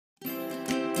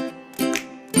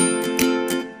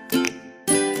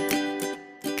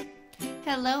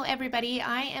Hello everybody,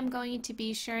 I am going to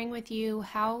be sharing with you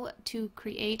how to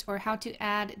create or how to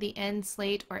add the end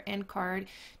slate or end card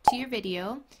to your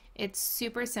video. It's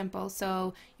super simple,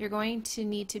 so you're going to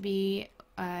need to be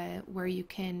where you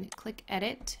can click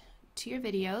edit to your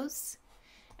videos,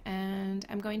 and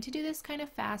I'm going to do this kind of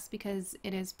fast because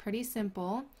it is pretty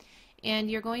simple. And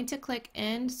you're going to click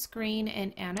end screen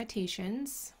and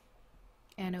annotations.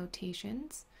 I'm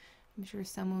sure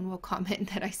someone will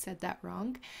comment that I said that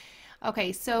wrong.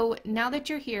 Okay, so now that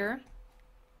you're here,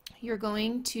 you're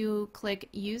going to click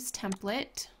use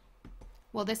template.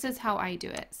 Well, this is how I do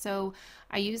it. So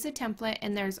I use a template,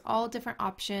 and there's all different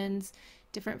options,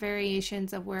 different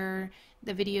variations of where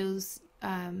the videos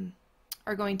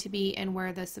are going to be and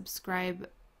where the subscribe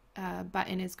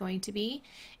button is going to be,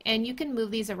 and you can move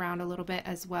these around a little bit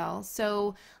as well.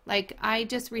 So like I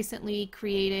just recently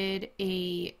created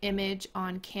a image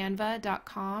on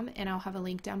canva.com, and I'll have a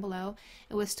link down below.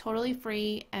 It was totally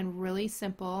free and really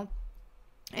simple,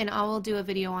 and I will do a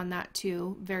video on that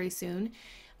too very soon,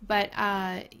 but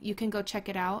you can go check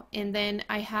it out. And then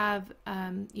I have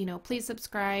please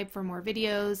subscribe for more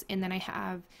videos, and then I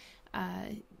have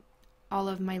all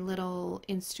of my little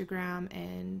Instagram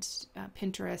and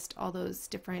Pinterest, all those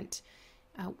different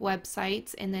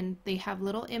websites, and then they have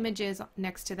little images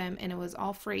next to them, and it was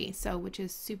all free, so which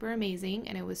is super amazing,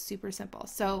 and it was super simple.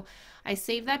 So I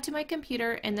saved that to my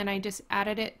computer, and then I just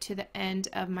added it to the end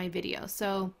of my video.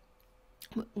 So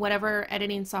whatever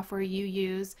editing software you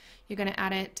use, you're going to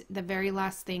add it the very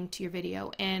last thing to your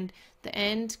video, and the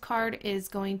end card is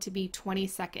going to be 20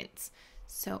 seconds.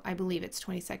 So I believe it's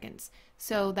 20 seconds.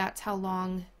 So that's how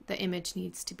long the image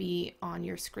needs to be on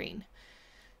your screen.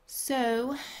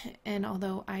 So, and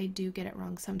although I do get it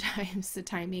wrong sometimes, the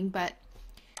timing, but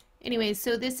anyways,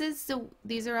 so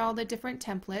these are all the different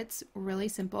templates, really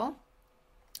simple.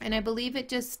 And I believe it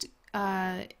just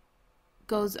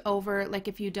goes over, like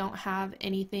if you don't have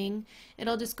anything,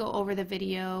 it'll just go over the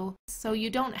video. So you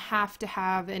don't have to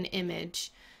have an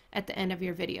image at the end of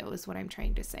your video is what I'm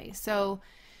trying to say. So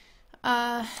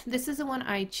this is the one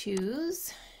I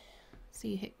choose. So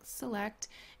you hit select,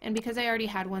 and because I already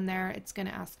had one there, it's going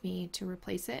to ask me to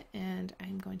replace it, and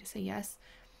I'm going to say yes.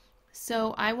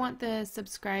 So I want the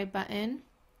subscribe button,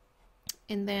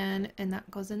 and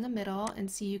that goes in the middle, and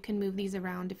so you can move these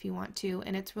around if you want to,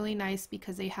 and it's really nice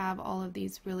because they have all of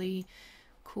these really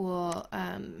cool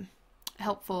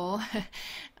helpful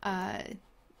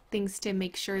things to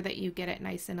make sure that you get it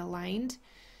nice and aligned.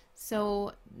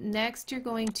 So next you're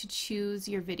going to choose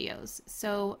your videos.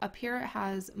 So up here it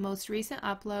has most recent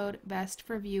upload, best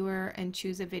for viewer, and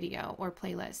choose a video or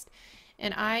playlist.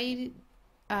 And I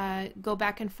go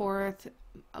back and forth.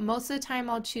 Most of the time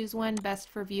I'll choose one, best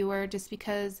for viewer, just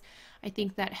because I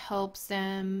think that helps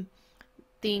them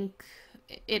think,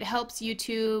 it helps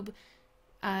YouTube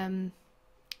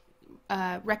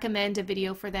recommend a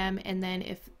video for them, and then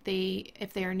if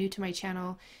they are new to my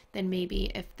channel, then maybe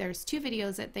if there's two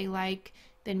videos that they like,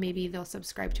 then maybe they'll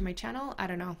subscribe to my channel. I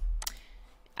don't know.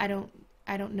 I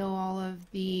don't know all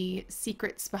of the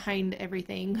secrets behind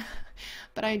everything,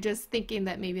 but I'm just thinking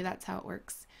that maybe that's how it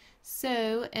works.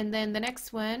 So, and then the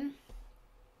next one,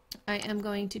 I am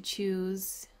going to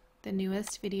choose the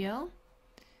newest video,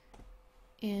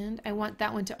 and I want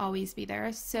that one to always be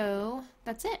there. So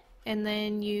that's it. And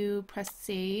then you press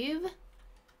save,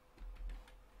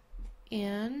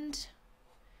 and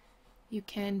you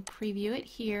can preview it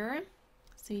here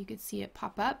so you could see it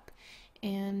pop up.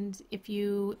 And if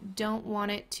you don't want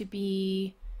it to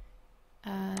be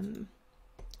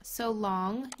so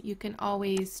long, you can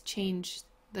always change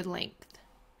the length.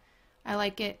 I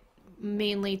like it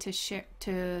mainly to show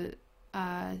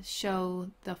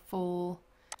the full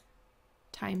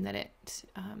time that it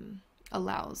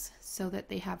allows, so that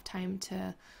they have time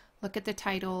to look at the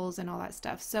titles and all that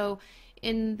stuff. So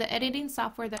in the editing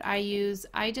software that I use,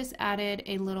 I just added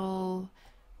a little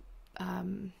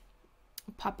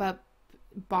pop-up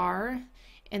bar,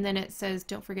 and then it says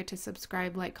don't forget to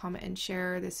subscribe, like, comment, and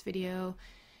share this video.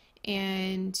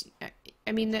 And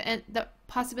I mean the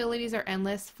possibilities are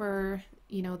endless for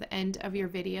the end of your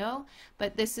video,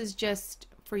 but this is just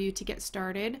for you to get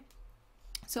started.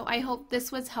 So I hope this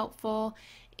was helpful,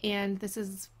 and this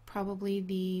is probably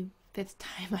the 5th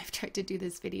time I've tried to do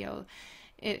this video.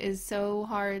 It is so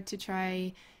hard to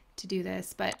try to do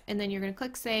this, and then you're going to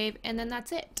click save, and then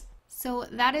that's it. So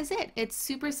that is it. It's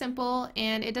super simple,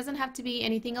 and it doesn't have to be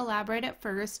anything elaborate at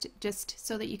first, just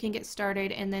so that you can get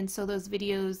started, and then so those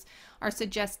videos are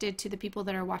suggested to the people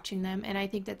that are watching them. And I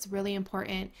think that's really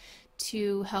important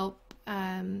to help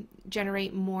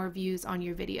generate more views on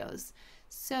your videos.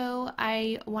 So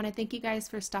I want to thank you guys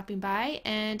for stopping by,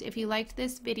 and if you liked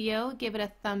this video, give it a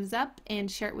thumbs up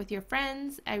and share it with your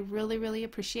friends. I really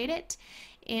appreciate it.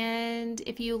 And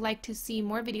if you like to see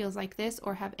more videos like this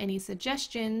or have any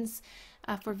suggestions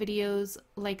for videos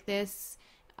like this,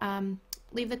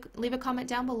 leave a comment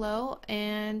down below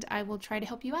and I will try to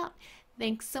help you out.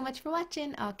 Thanks so much for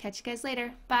watching. I'll catch you guys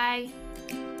later. Bye.